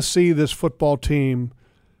just want to see this football team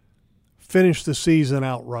finish the season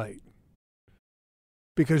outright.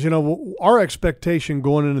 Because, our expectation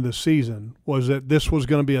going into the season was that this was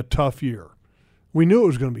going to be a tough year. We knew it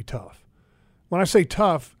was going to be tough. When I say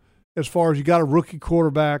tough, as far as you got a rookie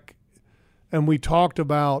quarterback, and we talked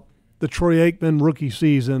about the Troy Aikman rookie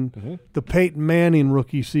season, the Peyton Manning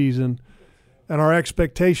rookie season, and our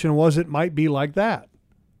expectation was it might be like that.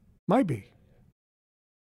 Might be.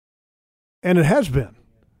 And it has been.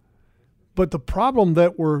 But the problem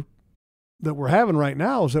that we're having right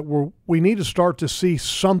now is that we need to start to see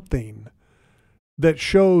something that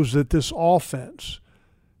shows that this offense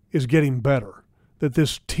is getting better, that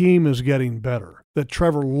this team is getting better, that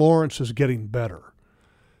Trevor Lawrence is getting better.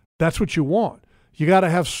 That's what you want. You got to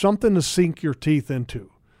have something to sink your teeth into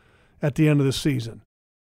at the end of the season.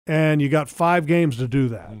 And you got 5 games to do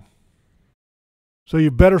that. So you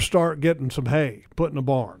better start getting some hay put in the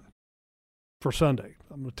barn for Sunday.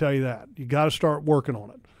 I'm going to tell you that. You got to start working on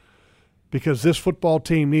it. Because this football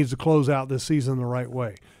team needs to close out this season the right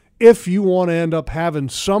way. If you want to end up having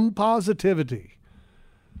some positivity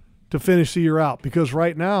to finish the year out. Because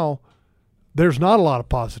right now, there's not a lot of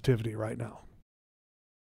positivity right now.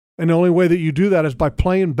 And the only way that you do that is by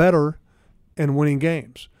playing better and winning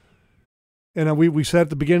games. And we said at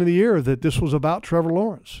the beginning of the year that this was about Trevor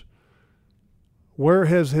Lawrence. Where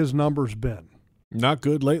has his numbers been? Not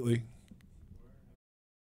good lately.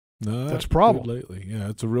 That's a problem. Lately. Yeah,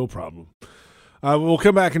 it's a real problem. We'll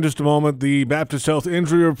come back in just a moment. The Baptist Health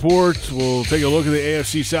Injury Report. We'll take a look at the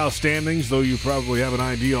AFC South standings, though you probably have an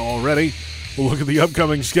idea already. We'll look at the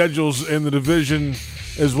upcoming schedules in the division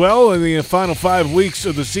as well in the final 5 weeks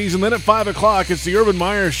of the season. Then at 5 o'clock, it's the Urban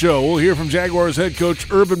Meyer Show. We'll hear from Jaguars head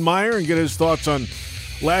coach Urban Meyer and get his thoughts on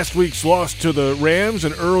last week's loss to the Rams,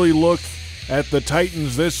 an early look at the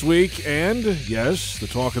Titans this week, and, yes, the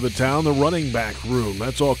talk of the town, the running back room.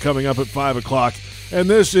 That's all coming up at 5 o'clock. And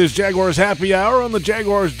this is Jaguars Happy Hour on the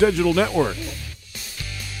Jaguars Digital Network.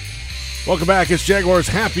 Welcome back. It's Jaguars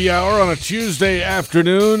Happy Hour on a Tuesday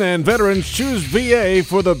afternoon, and veterans choose VA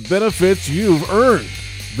for the benefits you've earned.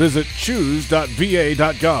 Visit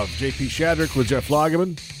choose.va.gov. JP Shadrick with Jeff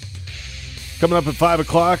Lageman. Coming up at 5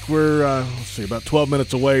 o'clock, we're, about 12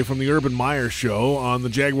 minutes away from the Urban Meyer Show on the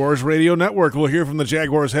Jaguars Radio Network. We'll hear from the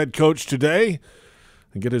Jaguars head coach today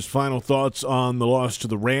and get his final thoughts on the loss to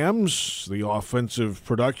the Rams, the offensive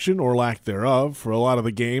production or lack thereof for a lot of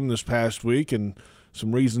the game this past week, and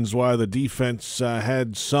some reasons why the defense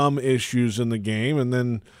had some issues in the game, and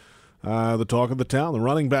then the talk of the town, the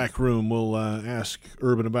running back room. We'll ask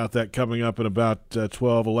Urban about that coming up in about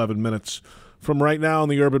 12, 11 minutes from right now on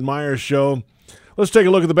the Urban Meyer Show. Let's take a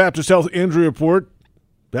look at the Baptist Health Injury Report.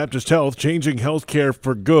 Baptist Health, changing healthcare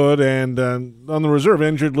for good. And on the reserve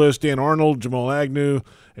injured list, Dan Arnold, Jamal Agnew,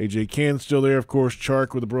 A.J. Cann still there, of course,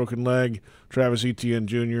 Chark with a broken leg, Travis Etienne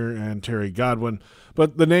Jr., and Terry Godwin.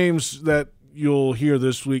 But the names that you'll hear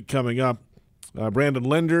this week coming up, Brandon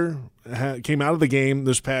Linder came out of the game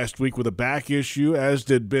this past week with a back issue, as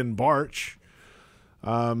did Ben Barch.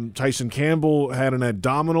 Tyson Campbell had an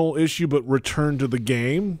abdominal issue but returned to the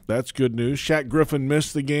game. That's good news. Shaq Griffin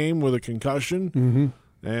missed the game with a concussion,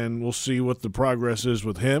 and we'll see what the progress is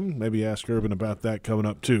with him. Maybe ask Urban about that coming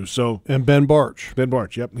up too. And Ben Barch. Ben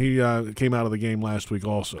Barch, yep. He came out of the game last week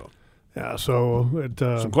also. Yeah, so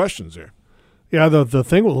some questions there. Yeah, the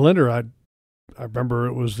thing with Linder, I remember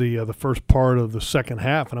it was the first part of the second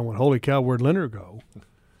half, and I went, holy cow, where'd Linder go?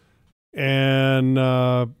 And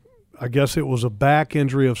I guess it was a back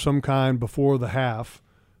injury of some kind before the half,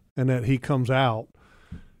 and that he comes out.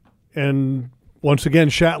 And once again,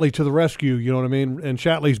 Shatley to the rescue, you know what I mean? And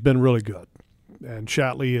Shatley's been really good. And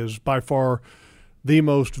Shatley is by far the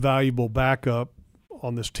most valuable backup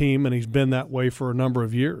on this team, and he's been that way for a number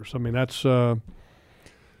of years. I mean, Shatley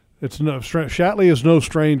is no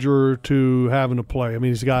stranger to having to play. I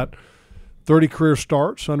mean, he's got 30 career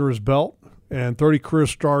starts under his belt and 30 career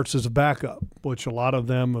starts as a backup, which a lot of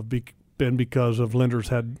them have been because of Linder's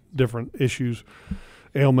had different issues,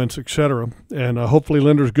 ailments, etc. And hopefully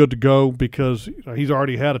Linder's good to go because he's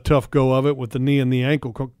already had a tough go of it with the knee and the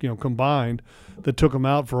ankle combined that took him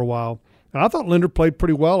out for a while. And I thought Linder played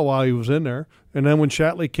pretty well while he was in there. And then when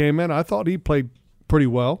Shatley came in, I thought he played pretty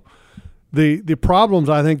well. The problems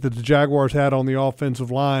I think that the Jaguars had on the offensive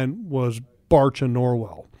line was Barch and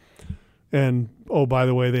Norwell. And, oh, by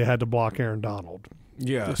the way, they had to block Aaron Donald.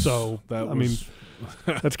 Yeah. So,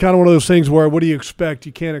 that's kind of one of those things where what do you expect?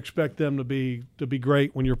 You can't expect them to be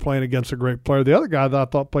great when you're playing against a great player. The other guy that I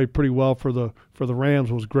thought played pretty well for the Rams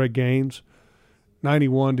was Greg Gaines,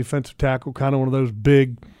 91 defensive tackle, kind of one of those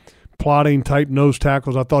big – plotting type nose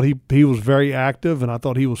tackles. I thought he was very active, and I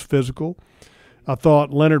thought he was physical. I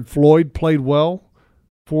thought Leonard Floyd played well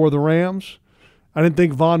for the Rams. I didn't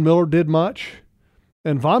think Von Miller did much,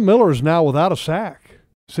 and Von Miller is now without a sack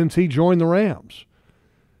since he joined the Rams.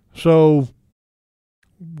 So,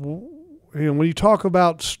 when you talk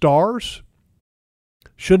about stars,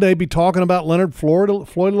 should they be talking about Leonard Floyd a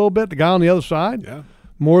little bit, the guy on the other side,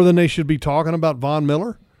 more than they should be talking about Von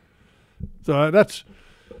Miller? So that's.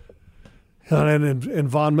 And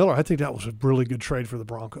Von Miller, I think that was a really good trade for the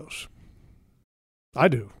Broncos. I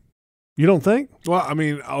do. You don't think? Well, I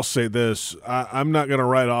mean, I'll say this. I'm not going to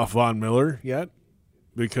write off Von Miller yet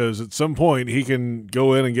because at some point he can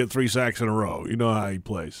go in and get 3 sacks in a row. You know how he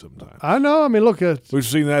plays sometimes. I know. I mean, look. We've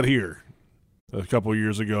seen that here a couple of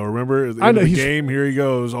years ago. Remember? At the end of the game, here he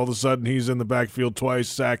goes. All of a sudden he's in the backfield twice,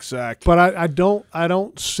 sack. But I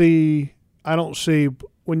don't see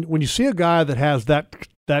when you see a guy that has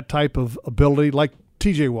that type of ability, like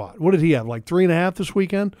T.J. Watt. What did he have, like 3.5 this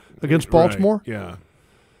weekend against Baltimore? Right. Yeah.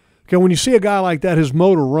 Okay, when you see a guy like that, his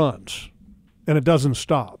motor runs, and it doesn't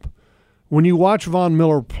stop. When you watch Von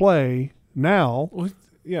Miller play now. Well,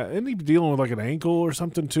 yeah, isn't he dealing with like an ankle or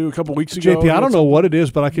something too a couple weeks ago? JP, I don't know what it is,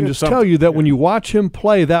 but I can just tell you that when you watch him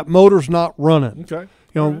play, that motor's not running. Okay.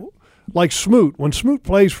 Like Smoot. When Smoot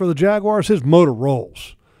plays for the Jaguars, his motor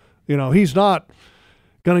rolls. He's not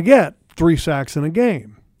going to get 3 sacks in a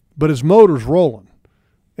game. But his motor's rolling,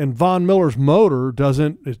 and Von Miller's motor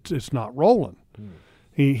doesn't. It's not rolling.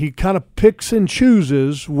 He kind of picks and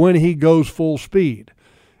chooses when he goes full speed,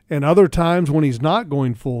 and other times when he's not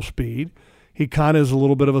going full speed, he kind of is a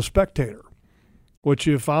little bit of a spectator. Which,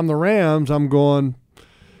 if I'm the Rams, I'm going.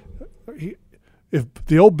 If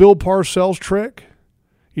the old Bill Parcells trick,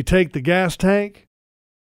 you take the gas tank,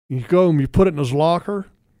 you go and you put it in his locker,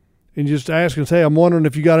 and you just ask him, "Hey, I'm wondering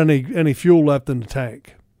if you got any fuel left in the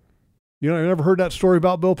tank." You ever heard that story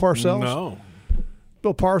about Bill Parcells? No.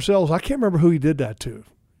 Bill Parcells, I can't remember who he did that to.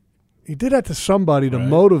 He did that to somebody to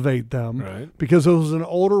motivate them because it was an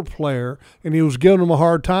older player, and he was giving them a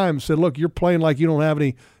hard time. Said, "Look, you're playing like you don't have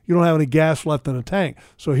any gas left in the tank.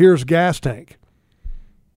 So here's gas tank."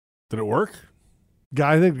 Did it work?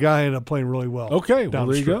 I think the guy ended up playing really well. Okay, well,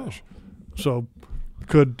 there you go. So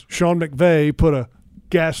could Sean McVay put a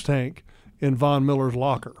gas tank in Von Miller's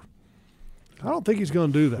locker? I don't think he's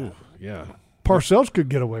going to do that. Ooh, yeah. Parcells could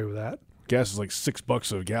get away with that. Gas is like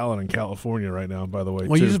 $6 a gallon in California right now, by the way.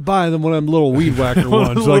 Well, you just buy them one of them little weed whacker ones,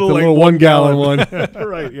 like the little little 1 gallon one.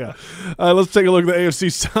 Right, yeah. Let's take a look at the AFC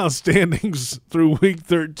South standings through Week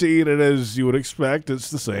 13, and as you would expect, it's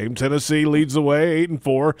the same. Tennessee leads the way,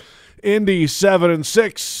 8-4. Indy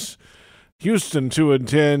 7-6. Houston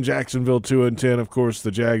 2-10. Jacksonville 2-10. Of course,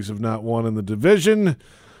 the Jags have not won in the division.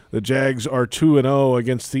 The Jags are 2-0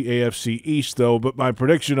 against the AFC East, though. But my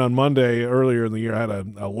prediction on Monday earlier in the year, I had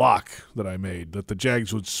a lock that I made that the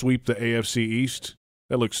Jags would sweep the AFC East.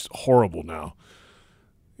 That looks horrible now.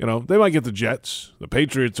 They might get the Jets. The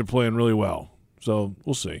Patriots are playing really well. So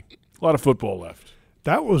we'll see. A lot of football left.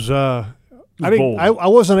 That was I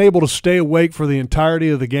wasn't able to stay awake for the entirety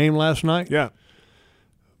of the game last night. Yeah.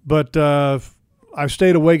 But I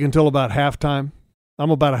stayed awake until about halftime.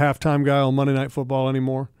 I'm about a halftime guy on Monday Night Football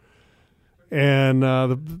anymore. And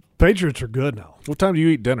the Patriots are good now. What time do you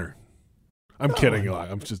eat dinner? I'm kidding.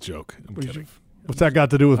 I'm just joking. I'm kidding. What's that got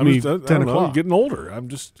to do with me? 10 o'clock. I'm getting older. I'm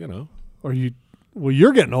just, Are you? Well,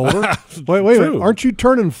 you're getting older. wait a minute. Aren't you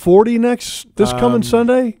turning 40 this coming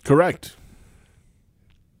Sunday? Correct.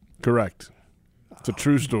 It's a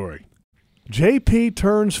true story. JP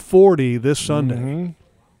turns 40 this Sunday. Mm-hmm.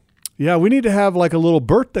 Yeah, we need to have like a little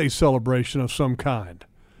birthday celebration of some kind.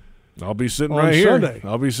 I'll be sitting on right here. Sunday.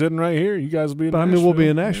 I'll be sitting right here. You guys will be in Nashville. we'll be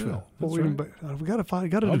in Nashville. Yeah, we got to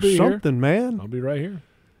I'll do be something, here. man. I'll be right here.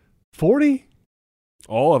 40?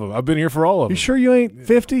 All of them. I've been here for all of them. You sure you ain't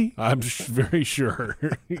 50? I'm very sure.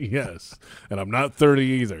 Yes. And I'm not 30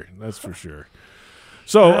 either. That's for sure.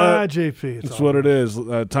 So, JP. that's what it is.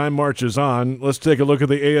 Time marches on. Let's take a look at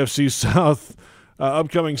the AFC South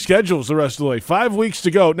upcoming schedules the rest of the way. 5 weeks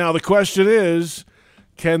to go. Now, the question is,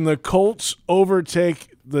 can the Colts overtake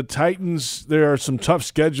the Titans? There are some tough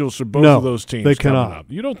schedules for both of those teams. They coming cannot. up.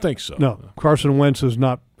 You don't think so? No. Carson Wentz is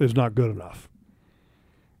not good enough.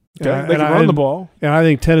 Okay. They can run the ball. And I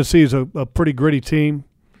think Tennessee is a pretty gritty team.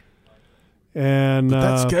 And But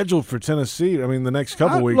that's scheduled for Tennessee. I mean, the next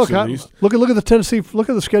couple weeks at least. Look at the Tennessee. Look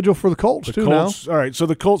at the schedule for the Colts The too. Colts. All right, so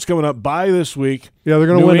the Colts coming up by this week. Yeah, they're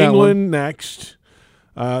going to win that one. New England next,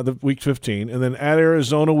 the week 15, and then at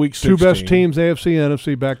Arizona week 16. Two best teams, AFC and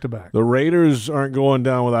NFC, back to back. The Raiders aren't going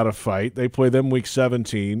down without a fight. They play them week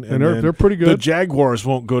 17, and they're pretty good. The Jaguars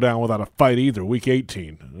won't go down without a fight either. Week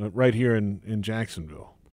 18, right here in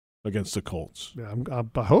Jacksonville, against the Colts. Yeah, I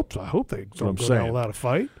hope they don't go down without a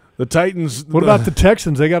fight. The Titans. What about the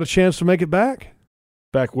Texans? They got a chance to make it back?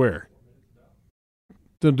 Back where?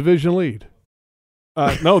 The division lead.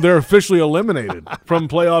 No, they're officially eliminated from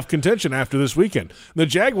playoff contention after this weekend. The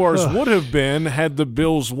Jaguars would have been had the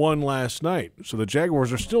Bills won last night. So the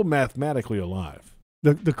Jaguars are still mathematically alive.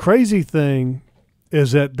 The crazy thing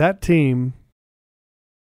is that team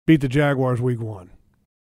beat the Jaguars week 1.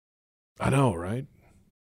 I know, right?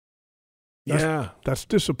 That's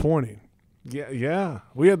disappointing. Yeah.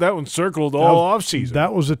 We had that one circled all offseason.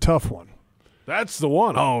 That was a tough one. That's the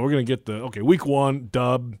one. Oh, we're going to get week 1,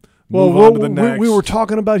 dub. Well, move on to the next. We were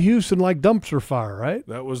talking about Houston like dumpster fire, right?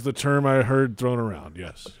 That was the term I heard thrown around,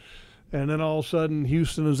 yes. And then all of a sudden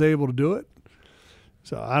Houston is able to do it.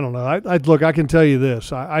 So I don't know. I can tell you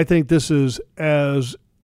this. I think this is as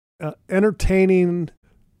entertaining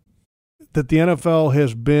that the NFL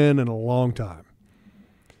has been in a long time.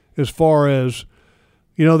 As far as,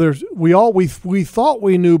 we thought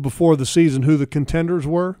we knew before the season who the contenders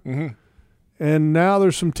were. Mm-hmm. And now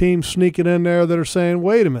there's some teams sneaking in there that are saying,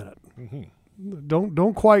 wait a minute. Mm-hmm.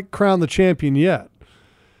 Don't quite crown the champion yet.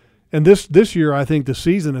 And this year, I think the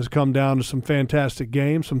season has come down to some fantastic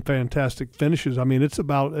games, some fantastic finishes. I mean, it's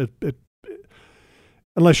about it.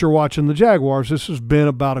 Unless you're watching the Jaguars, this has been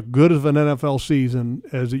about as good of an NFL season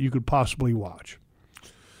as you could possibly watch.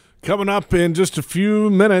 Coming up in just a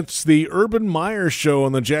few minutes, the Urban Meyer Show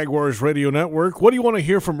on the Jaguars Radio Network. What do you want to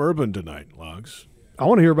hear from Urban tonight, Logs? I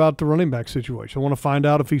want to hear about the running back situation. I want to find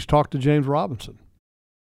out if he's talked to James Robinson.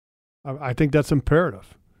 I think that's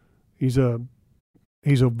imperative. He's a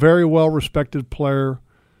very well-respected player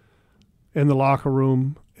in the locker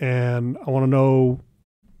room, and I want to know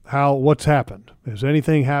what's happened. Has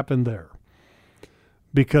anything happened there?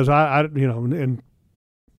 Because I don't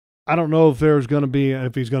know if there's going to be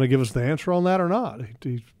if he's going to give us the answer on that or not.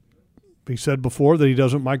 He said before that he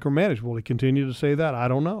doesn't micromanage. Will he continue to say that? I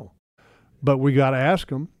don't know. But we got to ask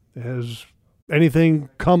him, has anything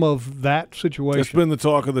come of that situation? It's been the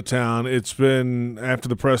talk of the town. It's been after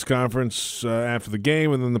the press conference, after the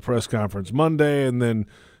game, and then the press conference Monday, and then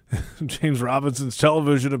James Robinson's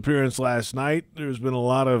television appearance last night. There's been a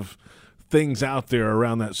lot of things out there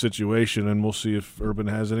around that situation, and we'll see if Urban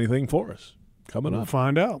has anything for us coming up. We'll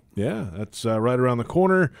find out. Yeah, that's right around the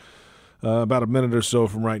corner. About a minute or so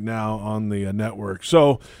from right now on the network.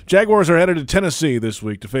 So Jaguars are headed to Tennessee this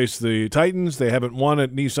week to face the Titans. They haven't won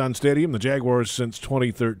at Nissan Stadium, the Jaguars, since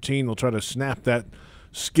 2013. They'll try to snap that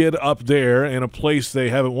skid up there in a place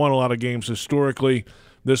they haven't won a lot of games historically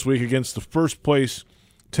this week against the first-place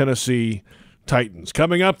Tennessee Titans.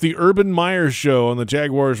 Coming up, the Urban Meyer Show on the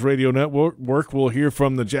Jaguars Radio Network. We'll hear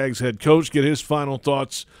from the Jags head coach, get his final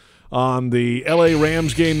thoughts on the L.A.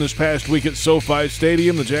 Rams game this past week at SoFi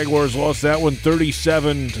Stadium. The Jaguars lost that one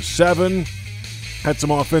 37-7. Had some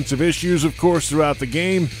offensive issues, of course, throughout the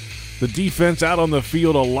game. The defense out on the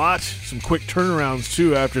field a lot. Some quick turnarounds,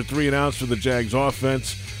 too, after 3 and outs for the Jags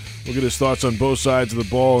offense. We'll get his thoughts on both sides of the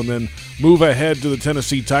ball and then move ahead to the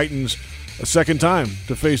Tennessee Titans a second time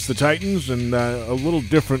to face the Titans, and a little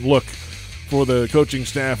different look for the coaching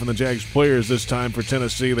staff and the Jags players this time for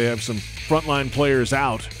Tennessee. They have some frontline players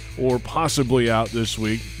out or possibly out this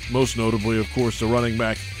week, most notably, of course, the running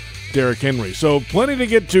back Derrick Henry. So plenty to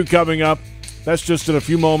get to coming up. That's just in a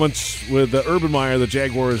few moments with Urban Meyer, the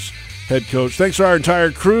Jaguars head coach. Thanks to our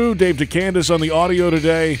entire crew, Dave DeCandis on the audio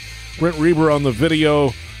today, Brent Reber on the video.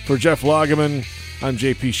 For Jeff Lageman, I'm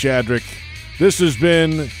JP Shadrick. This has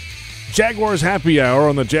been Jaguars Happy Hour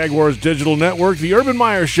on the Jaguars Digital Network. The Urban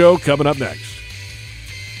Meyer Show coming up next.